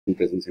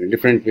presents in a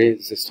different way.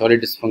 It's a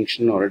systolic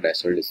dysfunction or a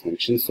diastolic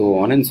dysfunction, so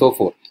on and so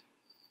forth.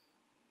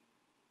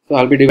 So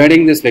I'll be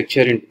dividing this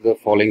lecture into the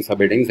following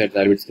subheadings. That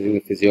I'll be discussing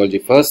the physiology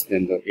first,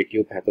 then the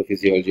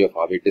etiopathophysiciology of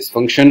RV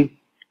dysfunction,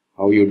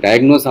 how you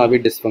diagnose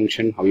RV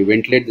dysfunction, how you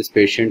ventilate this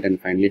patient, and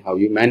finally how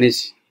you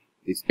manage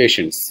these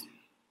patients.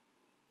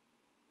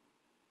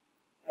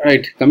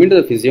 Alright, coming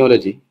to the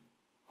physiology,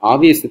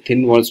 RV is a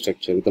thin wall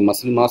structure with a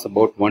muscle mass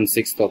about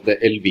 1/6 of the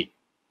LV.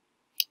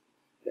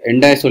 The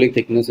end diastolic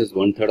thickness is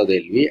 1/3 of the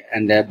LV,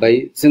 and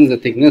thereby, since the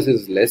thickness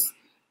is less,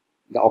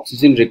 the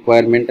oxygen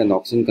requirement and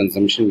oxygen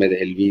consumption by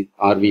the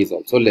RV is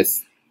also less.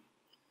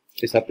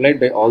 It is supplied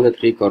by all the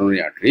three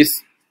coronary arteries,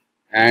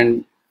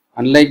 and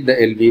unlike the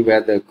LV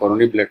where the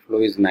coronary blood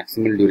flow is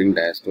maximal during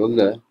diastole,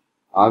 the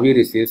RV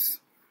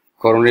receives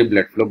coronary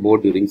blood flow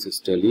both during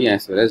systole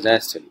as well as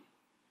diastole.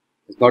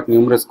 It's got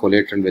numerous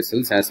collateral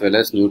vessels as well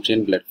as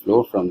nutrient blood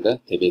flow from the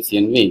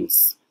Thebesian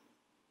veins.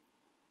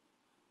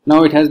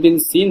 Now it has been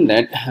seen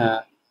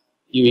that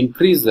you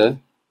increase the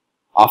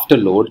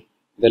afterload,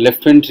 the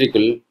left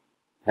ventricle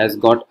has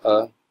got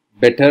a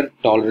better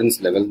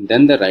tolerance level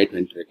than the right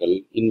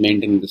ventricle in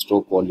maintaining the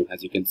stroke volume.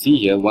 As you can see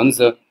here, once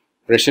the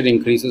pressure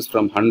increases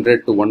from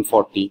 100 to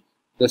 140,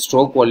 the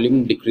stroke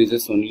volume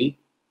decreases only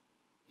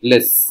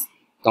less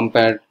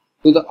compared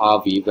to the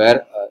RV,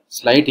 where a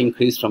slight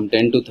increase from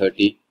 10 to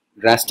 30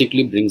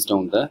 drastically brings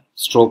down the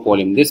stroke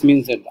volume. This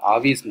means that the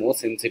RV is more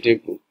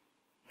sensitive to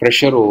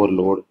pressure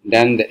overload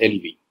than the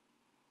LV.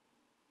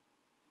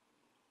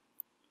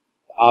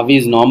 The RV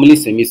is normally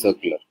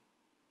semicircular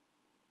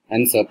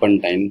and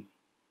serpentine,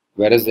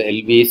 whereas the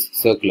LV is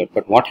circular.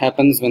 But what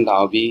happens when the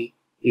RV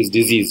is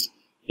diseased?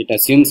 It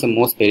assumes a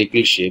more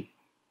spherical shape,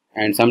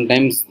 and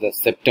sometimes the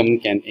septum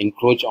can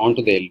encroach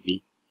onto the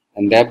LV,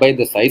 and thereby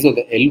the size of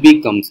the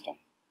LV comes down.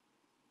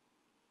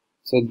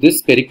 So this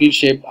spherical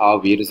shaped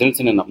RV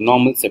results in an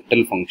abnormal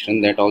septal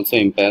function that also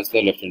impairs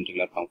the left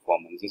ventricular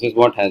performance. This is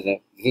what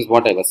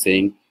I was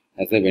saying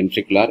as a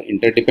ventricular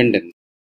interdependence.